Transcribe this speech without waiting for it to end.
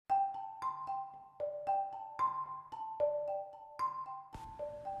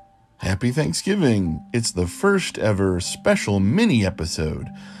Happy Thanksgiving! It's the first ever special mini episode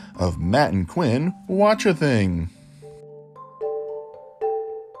of Matt and Quinn Watch a Thing.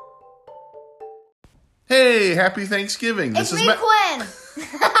 Hey, happy Thanksgiving! It's me, Quinn!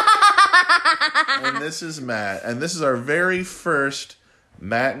 And this is Matt. And this is our very first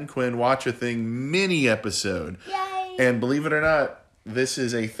Matt and Quinn Watch a Thing mini episode. Yay! And believe it or not, this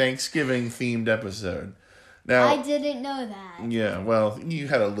is a Thanksgiving themed episode. Now, I didn't know that. Yeah, well, you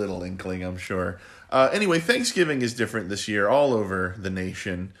had a little inkling, I'm sure. Anyway, Thanksgiving is different this year all over the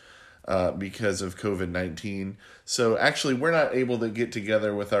nation because of COVID-19. So actually, we're not able to get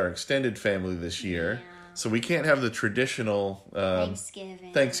together with our extended family this year. Yeah. So we can't have the traditional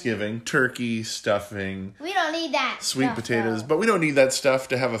Thanksgiving, turkey, stuffing. We don't need that sweet stuff, potatoes. though. But we don't need that stuff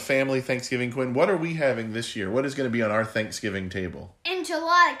to have a family Thanksgiving. Quinn, what are we having this year? What is going to be on our Thanksgiving table?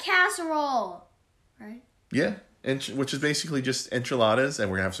 Enchilada casserole. Right? Yeah, which is basically just enchiladas, and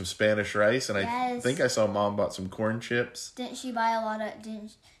we're going to have some Spanish rice, and I Yes. think I saw Mom bought some corn chips. Didn't she buy a lot of...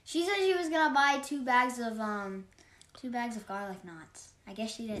 She said she was going to buy two bags of garlic knots. I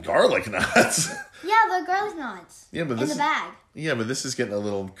guess she didn't. Garlic knots? Yeah, the garlic knots. Yeah, but in the bag. Yeah, but this is getting a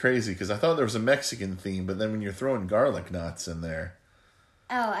little crazy, because I thought there was a Mexican theme, but then when you're throwing garlic knots in there...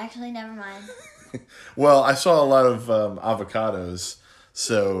 Oh, actually, never mind. Well, I saw a lot of avocados,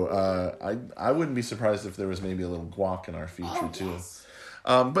 so I wouldn't be surprised if there was maybe a little guac in our future too. Yes.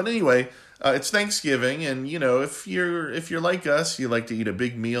 But anyway, it's Thanksgiving, and you know, if you're like us, you like to eat a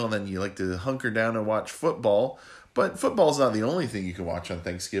big meal, and then you like to hunker down and watch football. But football's not the only thing you can watch on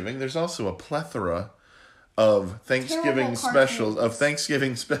Thanksgiving. There's also a plethora of Thanksgiving specials.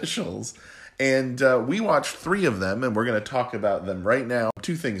 And we watched 3 of them, and we're going to talk about them right now.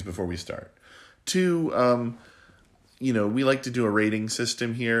 2 things before we start. 2, we like to do a rating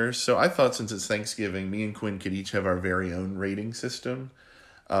system here. So I thought since it's Thanksgiving, me and Quinn could each have our very own rating system.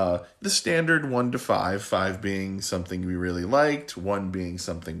 The standard 1 to 5, 5 being something we really liked, 1 being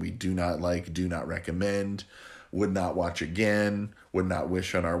something we do not like, do not recommend, would not watch again, would not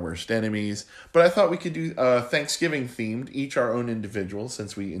wish on our worst enemies. But I thought we could do Thanksgiving themed, each our own individual,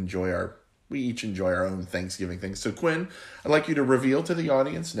 since we each enjoy our own Thanksgiving things. So Quinn, I'd like you to reveal to the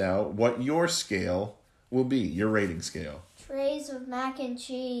audience now what your scale will be, your rating scale. Trays of mac and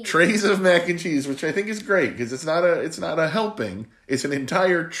cheese. Trays of mac and cheese, which I think is great because it's not a helping, it's an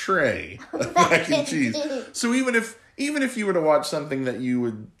entire tray of mac and cheese. So even if you were to watch something that you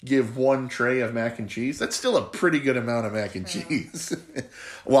would give 1 tray of mac and cheese, that's still a pretty good amount of mac and cheese.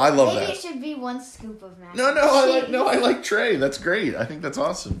 Well, I love that. Maybe it should be 1 scoop of mac. I like tray. That's great. I think that's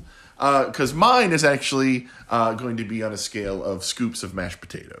awesome. Because mine is actually going to be on a scale of scoops of mashed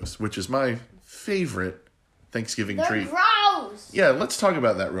potatoes, which is my favorite Thanksgiving treat. They're gross. Yeah, let's talk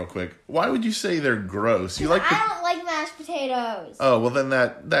about that real quick. Why would you say they're gross? I don't like mashed potatoes. Oh, well then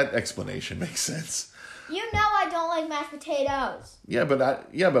that explanation makes sense. You know I don't like mashed potatoes. Yeah,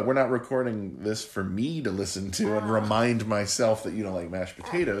 but we're not recording this for me to listen to and remind myself that you don't like mashed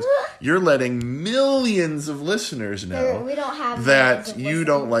potatoes. You're letting millions of listeners know We don't have that you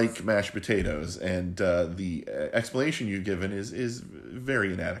don't like mashed potatoes, and the explanation you've given is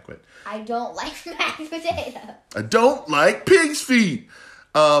very inadequate. I don't like mashed potatoes. I don't like pig's feet.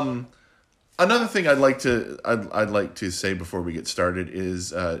 Another thing I'd like to say before we get started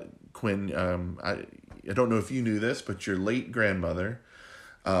is Quinn. I don't know if you knew this, but your late grandmother,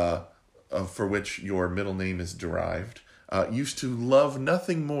 for which your middle name is derived, used to love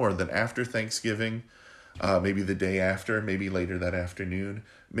nothing more than after Thanksgiving, maybe the day after, maybe later that afternoon,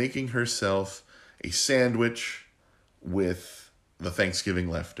 making herself a sandwich with the Thanksgiving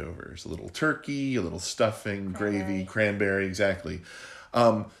leftovers. A little turkey, a little stuffing, gravy, cranberry, exactly.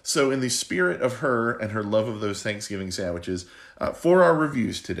 So in the spirit of her and her love of those Thanksgiving sandwiches, for our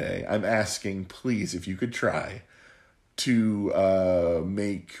reviews today, I'm asking, please, if you could try to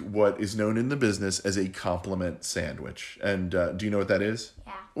make what is known in the business as a compliment sandwich. And do you know what that is?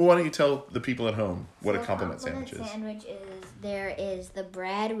 Yeah. Well, why don't you tell the people at home what a compliment sandwich is? There is the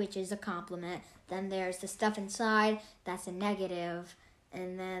bread, which is a compliment. Then there's the stuff inside, that's a negative.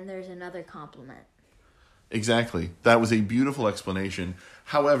 And then there's another compliment. Exactly. That was a beautiful explanation.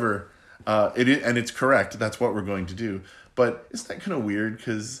 However, it is, and it's correct. That's what we're going to do. But isn't that kind of weird?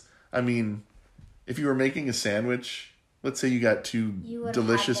 Because, I mean, if you were making a sandwich, let's say you got 2 You would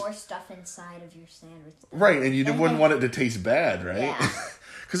delicious... have more stuff inside of your sandwich. Right, and you wouldn't want it to taste bad, right? Yeah.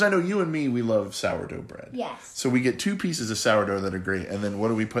 Because I know you and me, we love sourdough bread. Yes. So we get 2 pieces of sourdough that are great, and then what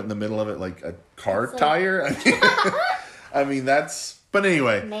do we put in the middle of it? Like a car tire? I mean, that's... But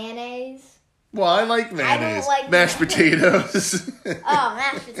anyway. Mayonnaise. Well, I like mayonnaise. I don't like mashed potatoes. Oh,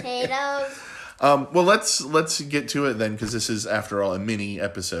 mashed potatoes. Well, let's get to it then, because this is, after all, a mini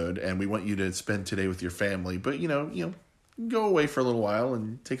episode, and we want you to spend today with your family. But go away for a little while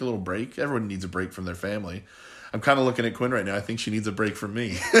and take a little break. Everyone needs a break from their family. I'm kind of looking at Quinn right now. I think she needs a break from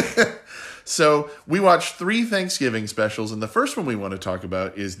me. So we watched 3 Thanksgiving specials, and the first one we want to talk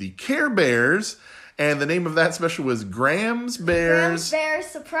about is the Care Bears, and the name of that special was Graham's Bears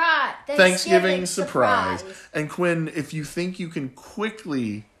Surprise. Thanksgiving Surprise. And Quinn, if you think you can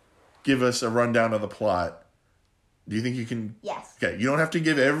quickly give us a rundown of the plot, do you think you can? Yes. Okay, you don't have to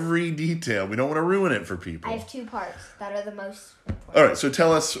give every detail. We don't want to ruin it for people. I have 2 parts that are the most important. All right, so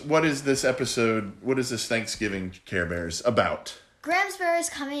tell us, what is this episode, what is this Thanksgiving Care Bears about? Graham's Bear is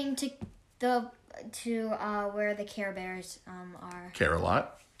coming to where the Care Bears are. Care a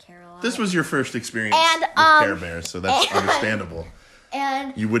lot. Care a lot. This was your first experience And, with Care Bears, so that's understandable.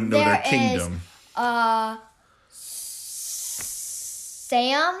 And You wouldn't know their kingdom.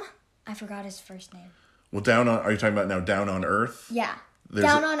 Sam. I forgot his first name. Well, are you talking about now Down on Earth? Yeah.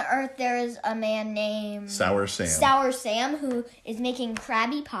 Down on Earth, there is a man named Sour Sam. Sour Sam, who is making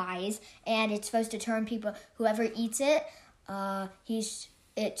Krabby Pies, and it's supposed to turn whoever eats it,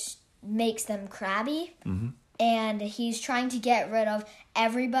 it makes them crabby. Mm-hmm. And he's trying to get rid of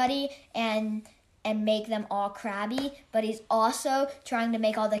everybody and make them all crabby, but he's also trying to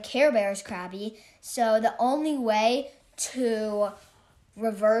make all the Care Bears crabby. So the only way to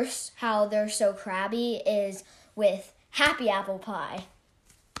reverse how they're so crabby is with Happy Apple Pie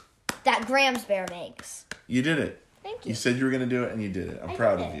that Graham's Bear makes. You did it. Thank you. You said you were going to do it, and you did it. I'm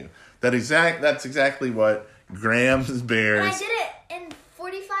proud of you. That's exactly what Graham's Bears... And I did it in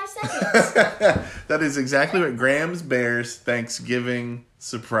 45 seconds. That is exactly what Graham's Bears Thanksgiving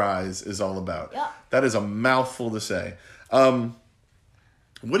Surprise is all about. Yep. That is a mouthful to say. What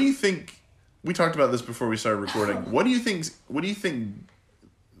do you think... We talked about this before we started recording. What do you think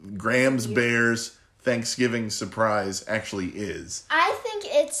Graham's Bears Thanksgiving Surprise actually is? I think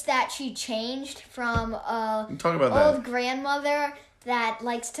it's that she changed from Talk about old grandmother that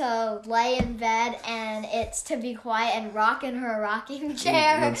likes to lay in bed, and it's to be quiet and rock in her rocking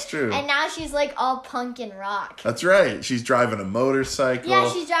chair. That's true. And now she's like all punk and rock. That's right. She's driving a motorcycle. Yeah,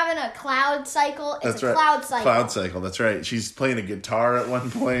 she's driving a cloud cycle. That's right. Cloud cycle. Cloud cycle. That's right. She's playing a guitar at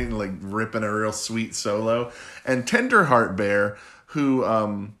one point and like ripping a real sweet solo. And Tenderheart Bear, who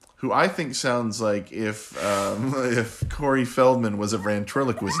I think sounds like if Corey Feldman was a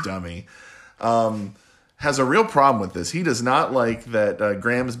ventriloquist dummy, has a real problem with this. He does not like that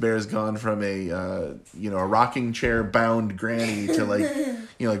Graham's Bear's gone from a rocking chair bound granny to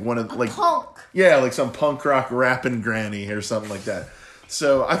like one of like punk. Yeah, like some punk rock rapping granny or something like that.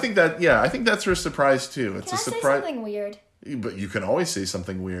 So I think that's her surprise too. It's Can a I surprise. say something weird? But you can always say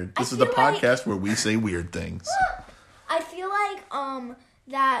something weird. This is feel the podcast where we say weird things. I feel like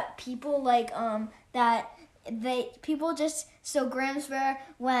that people so Graham's Bear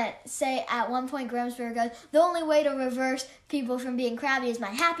at one point Graham's Bear goes, the only way to reverse people from being crabby is my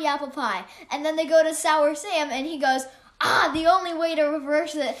Happy Apple Pie. And then they go to Sour Sam and he goes, the only way to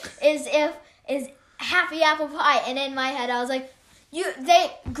reverse it is Happy Apple Pie. And in my head I was like,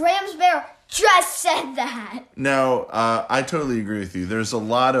 Graham's Bear just said that. Now, I totally agree with you. There's a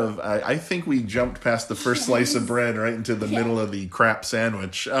lot of... I think we jumped past the first slice of bread right into the middle of the crap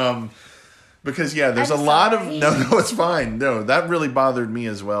sandwich. Because, there's a lot of... No, it's fine. No, that really bothered me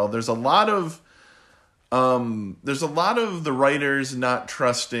as well. There's a lot of the writers not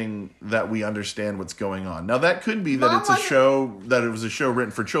trusting that we understand what's going on. Now, that could be that it was a show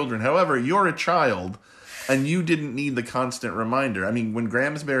written for children. However, you're a child... And you didn't need the constant reminder. I mean, when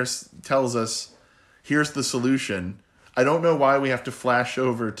Graham's Bear tells us, here's the solution, I don't know why we have to flash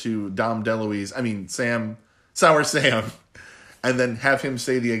over to Sour Sam, and then have him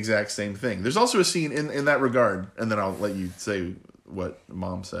say the exact same thing. There's also a scene in that regard, and then I'll let you say what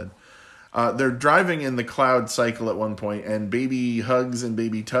Mom said. They're driving in the cloud cycle at one point, and Baby Hugs and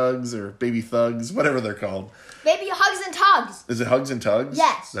Baby Tugs, or Baby Thugs, whatever they're called. Baby Hugs and Tugs. Is it Hugs and Tugs?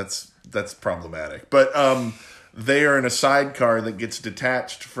 Yes. That's problematic. But they are in a sidecar that gets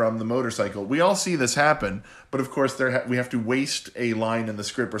detached from the motorcycle. We all see this happen, but of course we have to waste a line in the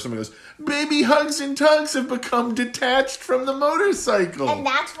script where someone goes, Baby Hugs and Tugs have become detached from the motorcycle. And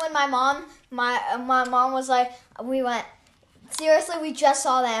that's when my mom was like, we went, seriously, we just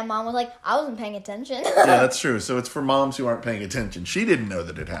saw that, and Mom was like, I wasn't paying attention. Yeah, that's true. So it's for moms who aren't paying attention. She didn't know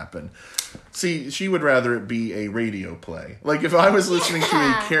that it happened. See, she would rather it be a radio play. Like, if I was listening to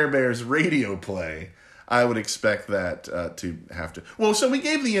a Care Bears radio play, I would expect that to have to... Well, so we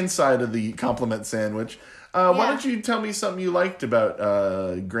gave the inside of the compliment sandwich. Why don't you tell me something you liked about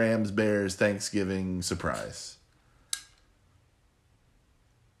Graham's Bears Thanksgiving Surprise?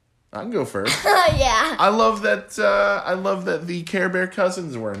 I can go first. Yeah. I love that. I love that the Care Bear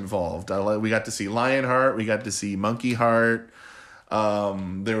cousins were involved. We got to see Lionheart. We got to see Monkey Heart.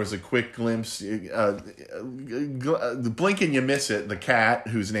 There was a quick glimpse. Blink and you miss it. The cat,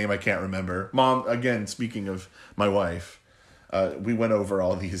 whose name I can't remember. Mom. Again, speaking of my wife, we went over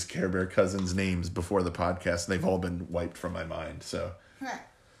all these Care Bear cousins' names before the podcast, and they've all been wiped from my mind. So.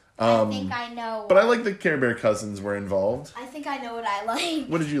 I think I know. But I like the Care Bear cousins were involved. I think I know what I like.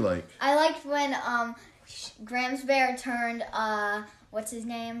 What did you like? I liked when Grams Bear turned what's his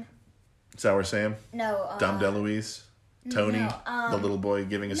name? Sour Sam? No. Dom DeLuise? Tony? No, the little boy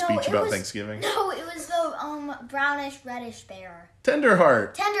giving a speech about Thanksgiving? No, it was the brownish reddish bear.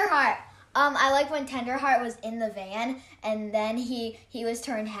 Tenderheart. Tenderheart. I like when Tenderheart was in the van, and then he was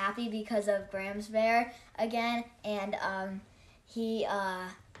turned happy because of Grams Bear again, and he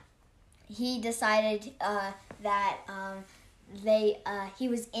decided that he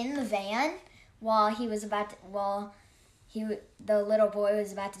was in the van while the little boy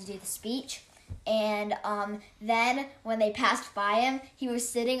was about to do the speech, and then when they passed by him, he was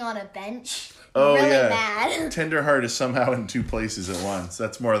sitting on a bench. Oh, really yeah. mad. Tenderheart is somehow in two places at once.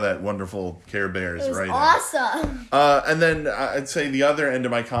 That's more of that wonderful Care Bears, It was right? awesome. And then I'd say the other end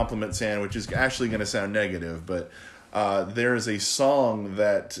of my compliment sandwich is actually going to sound negative, but there is a song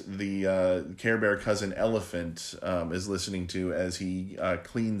that the Care Bear cousin Elephant is listening to as he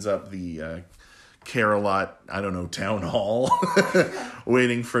cleans up the Care-a-Lot, town hall,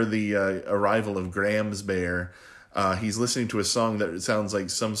 waiting for the arrival of Grams Bear. He's listening to a song that sounds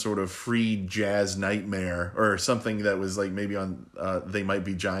like some sort of free jazz nightmare or something that was like maybe on They Might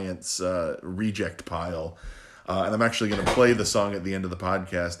Be Giants' reject pile. And I'm actually going to play the song at the end of the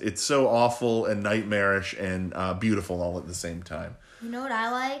podcast. It's so awful and nightmarish and beautiful all at the same time. You know what I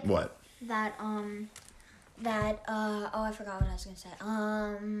like? What? I forgot what I was going to say.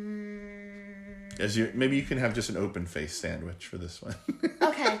 Maybe you can have just an open face sandwich for this one.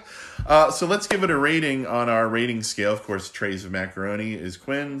 Okay. So let's give it a rating on our rating scale. Of course, trays of macaroni is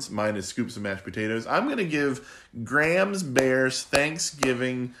Quinn's. Mine is scoops of mashed potatoes. I'm going to give Grams Bear's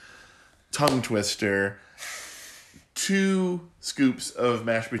Thanksgiving tongue twister 2 scoops of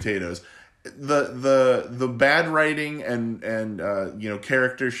mashed potatoes. The bad writing and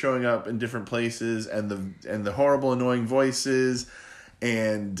characters showing up in different places and the horrible annoying voices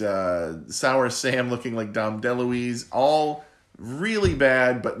and Sour Sam looking like Dom DeLuise, all really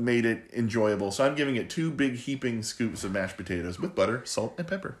bad but made it enjoyable. So I'm giving it 2 big heaping scoops of mashed potatoes with butter, salt, and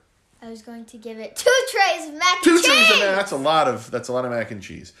pepper. I was going to give it 2 trays of mac and 2 cheese. trays of mac. That's a lot of mac and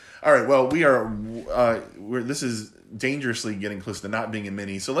cheese. All right. Well, this is dangerously getting close to not being a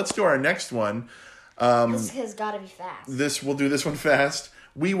mini. So let's do our next one. This has got to be fast. We'll do this one fast.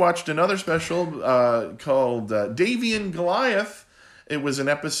 We watched another special called Davy and Goliath. It was an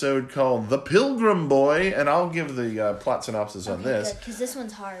episode called The Pilgrim Boy, and I'll give the plot synopsis on this. Because this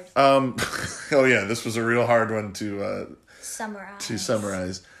one's hard. Oh yeah, this was a real hard one to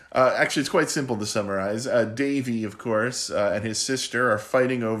summarize. Actually, it's quite simple to summarize. Davy, of course, and his sister are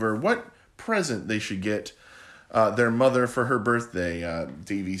fighting over what present they should get their mother for her birthday.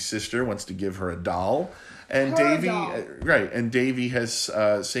 Davy's sister wants to give her a doll. And Davy has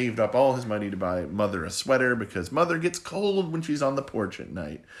saved up all his money to buy Mother a sweater because Mother gets cold when she's on the porch at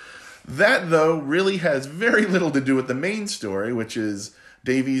night. That, though, really has very little to do with the main story, which is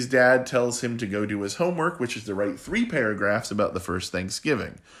Davy's dad tells him to go do his homework, which is to write 3 paragraphs about the first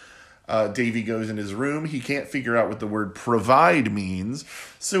Thanksgiving. Davy goes in his room. He can't figure out what the word provide means,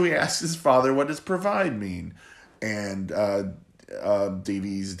 so he asks his father, what does provide mean? And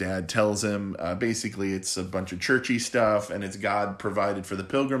Davy's dad tells him, basically it's a bunch of churchy stuff, and it's God provided for the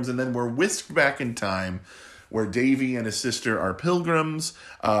pilgrims. And then we're whisked back in time where Davy and his sister are pilgrims,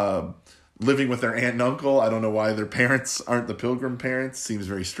 living with their aunt and uncle. I don't know why their parents aren't the pilgrim parents. Seems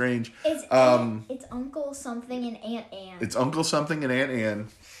very strange. It's Uncle something and Aunt Anne. It's Uncle something and Aunt Anne.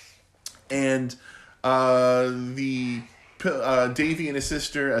 And Davy and his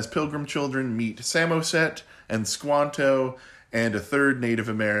sister, as pilgrim children, meet Samoset and Squanto and a third Native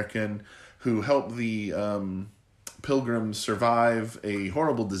American who help the pilgrims survive a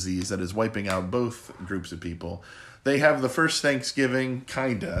horrible disease that is wiping out both groups of people. They have the first Thanksgiving,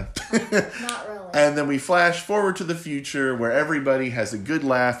 kinda. Not really. And then we flash forward to the future where everybody has a good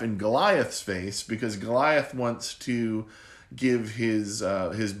laugh in Goliath's face because Goliath wants to give his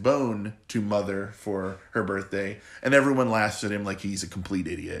bone to Mother for her birthday, and everyone laughs at him like he's a complete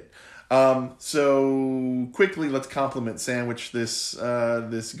idiot. So quickly, let's compliment sandwich this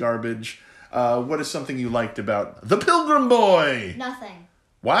garbage. What is something you liked about The Pilgrim Boy? Nothing.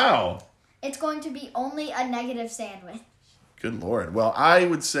 Wow. It's going to be only a negative sandwich. Good Lord. Well, I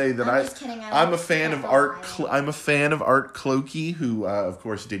would say that I'm just kidding. I'm a fan of Art. Goliath. I'm a fan of Art Clokey, who of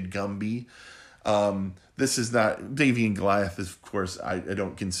course did Gumby. This is not Davy and Goliath. Is, of course, I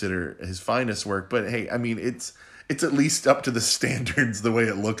don't consider his finest work, but hey, I mean it's at least up to the standards the way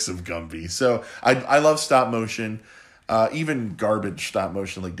it looks of Gumby. So I love stop motion. Even garbage stop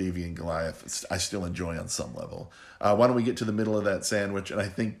motion like Davy and Goliath, I still enjoy on some level. Why don't we get to the middle of that sandwich? And I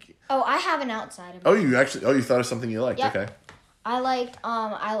think. Oh, I have an outside of it. Oh, you thought of something you liked. Yep. Okay. I liked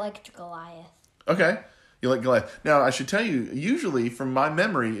Goliath. Okay. You like Goliath. Now, I should tell you, usually, from my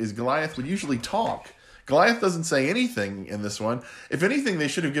memory, is Goliath would usually talk. Goliath doesn't say anything in this one. If anything, they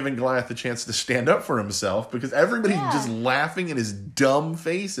should have given Goliath a chance to stand up for himself because everybody's just laughing in his dumb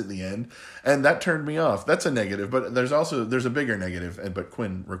face at the end, and that turned me off. That's a negative, but there's a bigger negative, but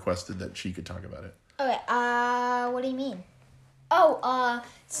Quinn requested that she could talk about it. Okay, what do you mean? Oh,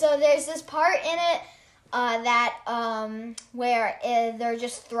 so there's this part in it where they're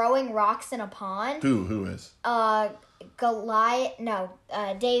just throwing rocks in a pond. Who is?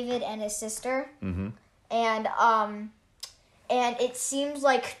 David and his sister. Mm-hmm. And it seems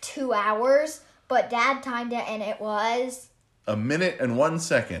like 2 hours, but Dad timed it and it was 1 minute and 1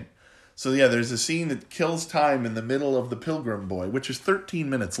 second. So yeah, there's a scene that kills time in the middle of The Pilgrim Boy, which is 13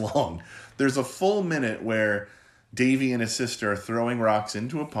 minutes long. There's a full minute where Davy and his sister are throwing rocks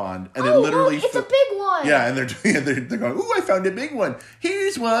into a pond, and it literally it's a big one. Yeah, and they're going, "Ooh, I found a big one.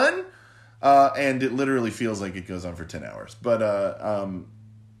 Here's one." And it literally feels like it goes on for 10 hours. But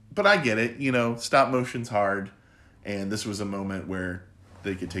I get it. You know, stop motion's hard, and this was a moment where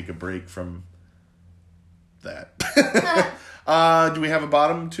they could take a break from that. Do we have a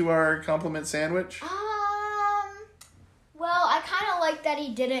bottom to our compliment sandwich? Well, I kind of like that he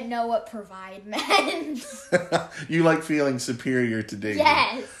didn't know what provide meant. You like feeling superior to Davy.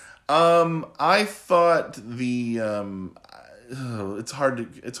 Yes. I thought it's hard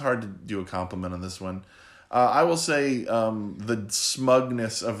to do a compliment on this one. I will say the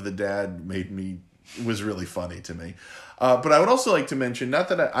smugness of the dad was really funny to me. But I would also like to mention, not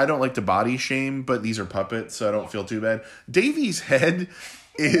that I don't like to body shame, but these are puppets, so I don't feel too bad. Davy's head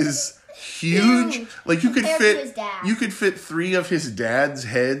is huge. Like you could fit 3 of his dad's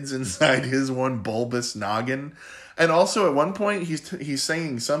heads inside his one bulbous noggin. And also at one point he's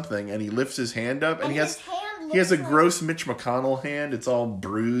saying something and he lifts his hand up and he has a gross Mitch McConnell hand. It's all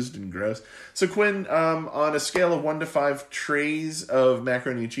bruised and gross. So Quinn, on a scale of 1 to 5 trays of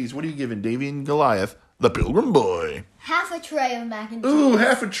macaroni and cheese, what are you giving Davy and Goliath, The Pilgrim Boy? Half a tray of mac and cheese. Ooh,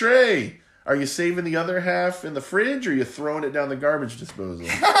 half a tray. Are you saving the other half in the fridge, or are you throwing it down the garbage disposal?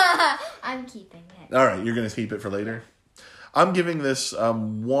 I'm keeping it. All right, you're going to keep it for later? I'm giving this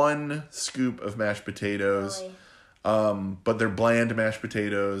 1 scoop of mashed potatoes, Really? but they're bland mashed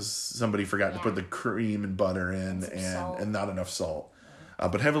potatoes. Somebody forgot to put the cream and butter in and not enough salt,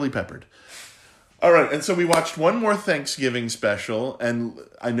 but heavily peppered. All right, and so we watched one more Thanksgiving special, and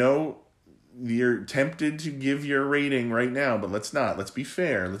I know you're tempted to give your rating right now, but let's not. Let's be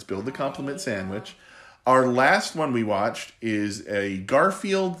fair. Let's build the compliment sandwich. Our last one we watched is a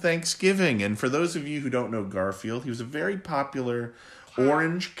Garfield Thanksgiving. And for those of you who don't know Garfield, he was a very popular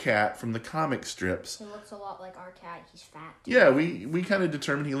orange cat from the comic strips. He looks a lot like our cat. He's fat. Yeah, we kind of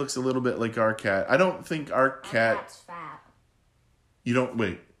determined he looks a little bit like our cat. I don't think our cat's fat. You don't...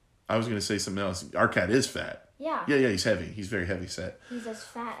 Wait. I was going to say something else. Our cat is fat. Yeah. Yeah, he's heavy. He's very heavy set. He's as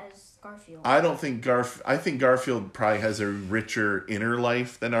fat as Garfield. I don't think I think Garfield probably has a richer inner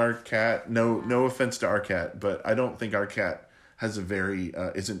life than our cat. No offense to our cat, but I don't think our cat has a very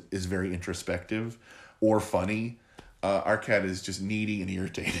is very introspective or funny. Our cat is just needy and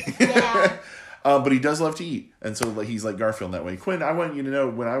irritating. Yeah. But he does love to eat, and so he's like Garfield in that way. Quinn, I want you to know,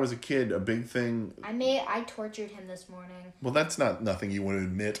 when I was a kid, a big thing... I tortured him this morning. Well, that's not nothing you want to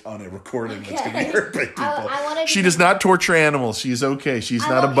admit on a recording that's going to be heard by people. She does not torture animals. She's okay. She's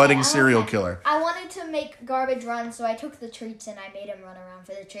not a budding serial killer. I wanted to make Garbage run, so I took the treats and I made him run around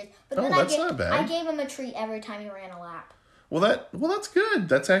for the treats. But then not bad. I gave him a treat every time he ran a lap. Well, that's good.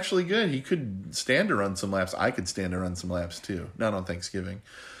 That's actually good. He could stand to run some laps. I could stand to run some laps, too. Not on Thanksgiving.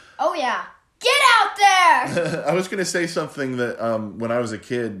 Oh, yeah. Get out there! I was going to say something that when I was a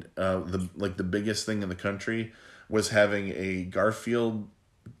kid, the biggest thing in the country was having a Garfield,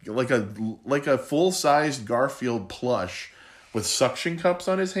 like a full-sized Garfield plush with suction cups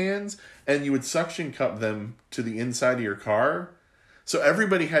on his hands, and you would suction cup them to the inside of your car. So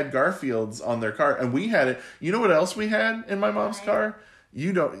everybody had Garfields on their car, and we had it. You know what else we had in my mom's car?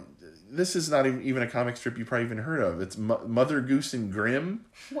 You don't... This is not even a comic strip you probably even heard of. It's Mother Goose and Grimm.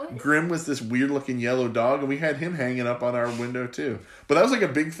 What? Grimm was this weird-looking yellow dog, and we had him hanging up on our window, too. But that was like a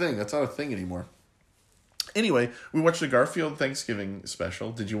big thing. That's not a thing anymore. Anyway, we watched the Garfield Thanksgiving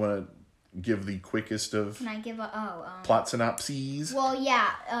special. Did you want to give the quickest of Can I give plot synopses? Well,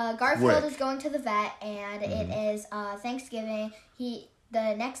 yeah. Garfield Rick. is going to the vet, and it is Thanksgiving.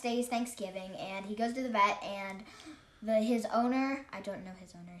 The next day is Thanksgiving, and he goes to the vet, and his owner, I don't know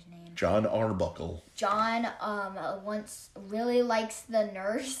his owner's name. John Arbuckle. John really likes the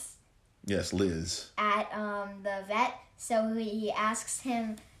nurse. Yes, Liz. At the vet, so he asks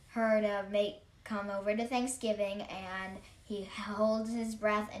her to come over to Thanksgiving, and he holds his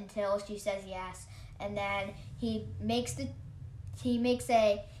breath until she says yes, and then he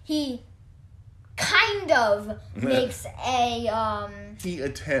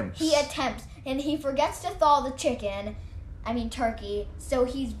attempts, and he forgets to thaw the turkey, so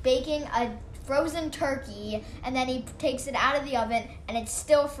he's baking a frozen turkey, and then he takes it out of the oven, and it's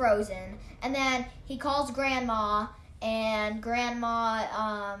still frozen, and then he calls Grandma, and Grandma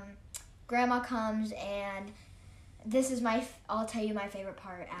comes, and this is I'll tell you my favorite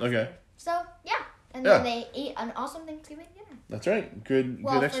part after. Okay. So, yeah. And then they eat an awesome Thanksgiving dinner. That's right. Good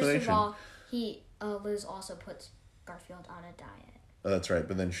explanation. First of all, Liz also puts Garfield on a diet. Oh, that's right,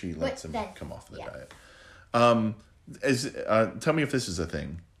 but then she lets him come off the diet. Tell me if this is a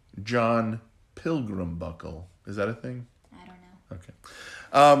thing. John Pilgrimbuckle. Is that a thing? I don't know. Okay.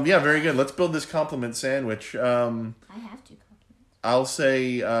 Yeah, very good. Let's build this compliment sandwich. I have 2 compliments. I'll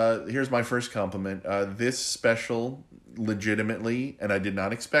say, here's my first compliment. This special, legitimately, and I did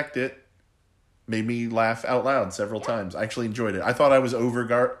not expect it, made me laugh out loud several times. I actually enjoyed it. I thought I was over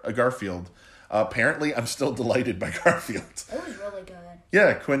Garfield. Apparently, I'm still delighted by Garfield. It was really good.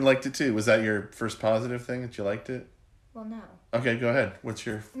 Yeah, Quinn liked it too. Was that your first positive thing that you liked it? Well, no. Okay, go ahead. What's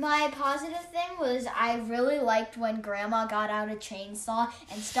your... My positive thing was I really liked when Grandma got out a chainsaw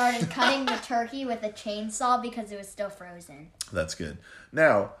and started cutting the turkey with a chainsaw because it was still frozen. That's good.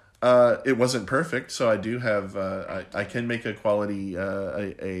 Now, it wasn't perfect, so I do have... I can make a quality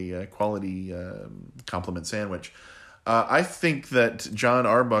compliment sandwich. I think that John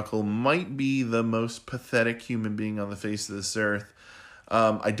Arbuckle might be the most pathetic human being on the face of this earth.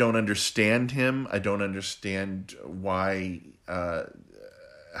 I don't understand him. I don't understand why,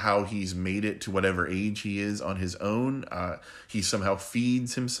 how he's made it to whatever age he is on his own. He somehow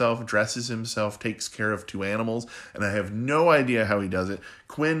feeds himself, dresses himself, takes care of 2 animals, and I have no idea how he does it.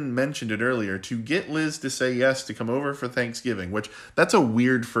 Quinn mentioned it earlier, to get Liz to say yes to come over for Thanksgiving, which that's a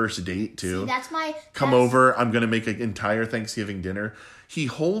weird first date too. See, come over, I'm going to make an entire Thanksgiving dinner. He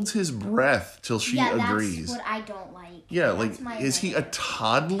holds his breath till she agrees. That's what I don't like. Yeah, is he a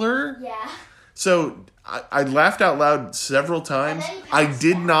toddler? Yeah. So I laughed out loud several times. I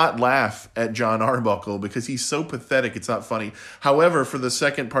did not laugh at John Arbuckle because he's so pathetic. It's not funny. However, for the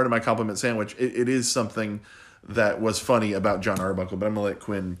second part of my compliment sandwich, it is something that was funny about John Arbuckle. But I'm going to let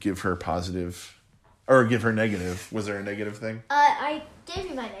Quinn give her positive or give her negative. Was there a negative thing? I gave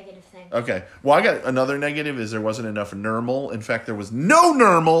you my negative thing. Okay. Well, I got another negative is there wasn't enough Nermal. In fact, there was no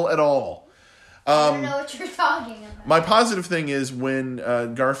Nermal at all. I don't know what you're talking about. My positive thing is when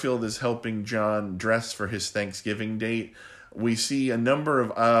Garfield is helping John dress for his Thanksgiving date, we see a number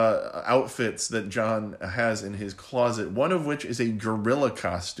of outfits that John has in his closet, one of which is a gorilla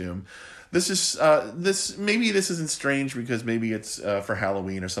costume. This isn't strange because maybe it's for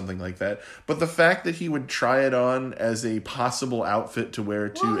Halloween or something like that. But the fact that he would try it on as a possible outfit to wear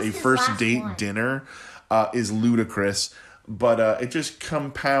to a first date dinner is ludicrous. But it just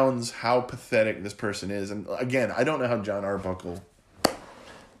compounds how pathetic this person is. And again, I don't know how John Arbuckle...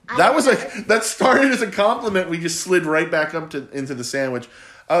 That started as a compliment. We just slid right back up into the sandwich.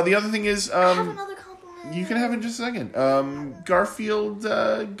 The other thing is... I have another compliment. You can have it in just a second. Garfield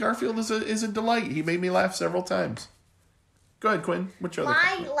is a delight. He made me laugh several times. Go ahead, Quinn. What's your other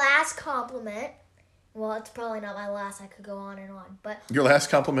compliment? My last compliment... Well, it's probably not my last. I could go on and on. But your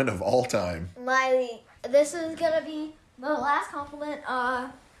last compliment of all time. This is going to be... the last compliment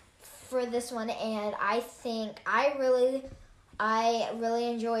for this one, and I think I really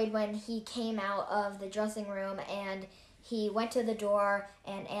enjoyed when he came out of the dressing room and he went to the door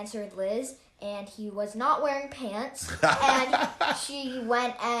and answered Liz, and he was not wearing pants, and she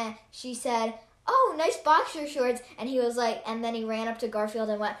went and she said, "Oh, nice boxer shorts," and he was like, and then he ran up to Garfield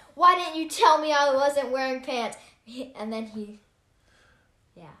and went, "Why didn't you tell me I wasn't wearing pants?" And then he...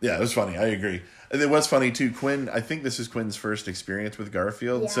 Yeah, it was funny. I agree. And it was funny, too. Quinn, I think this is Quinn's first experience with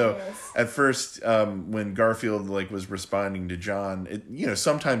Garfield. Yeah, so at first, when Garfield was responding to John,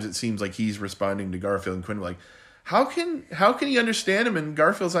 sometimes it seems like he's responding to Garfield. And Quinn was like, how can he understand him? And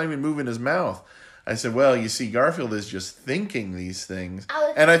Garfield's not even moving his mouth. I said, well, you see, Garfield is just thinking these things.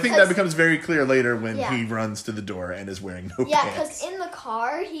 I And I think that becomes very clear later when Yeah. he runs to the door and is wearing no Yeah, pants. because in the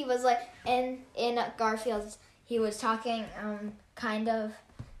car, he was like, in Garfield's, he was talking kind of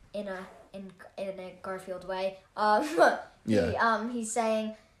in a Garfield way. He's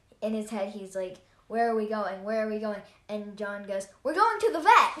saying in his head, he's like, where are we going? Where are we going? And John goes, we're going to the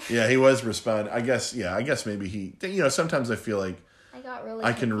vet. Yeah, he was responding. I guess maybe he, sometimes I feel like I got really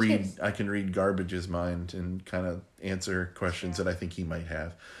I can confused. read Garbage's mind and kind of answer questions that I think he might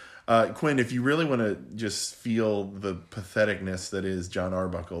have. Quinn, if you really want to just feel the patheticness that is John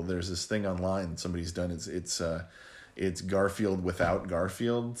Arbuckle, there's this thing online somebody's done. It's Garfield without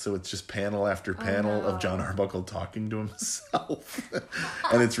Garfield, so it's just panel after panel of John Arbuckle talking to himself,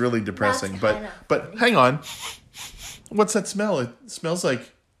 and it's really depressing. But hang on, what's that smell? It smells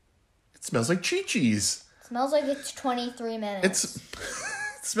like Chi-Chi's. Smells like it's 23 minutes.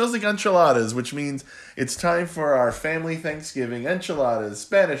 It smells like enchiladas, which means it's time for our family Thanksgiving. Enchiladas,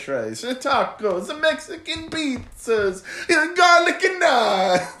 Spanish rice, tacos, Mexican pizzas, garlic and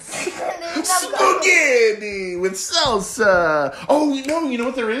nuts, spaghetti with salsa. Oh, no, you know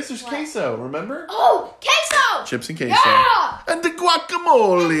what there is? There's queso, remember? Oh, queso! Chips and queso. Yeah! And the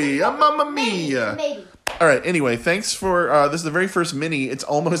guacamole, mamma mia. Maybe. All right, anyway, thanks for, this is the very first mini. It's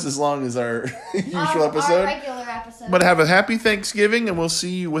almost as long as our usual episode. Our regular episode. But have a happy Thanksgiving, and we'll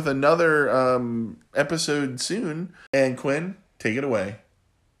see you with another episode soon. And Quinn, take it away.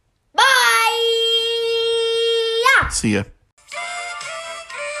 Bye! See ya.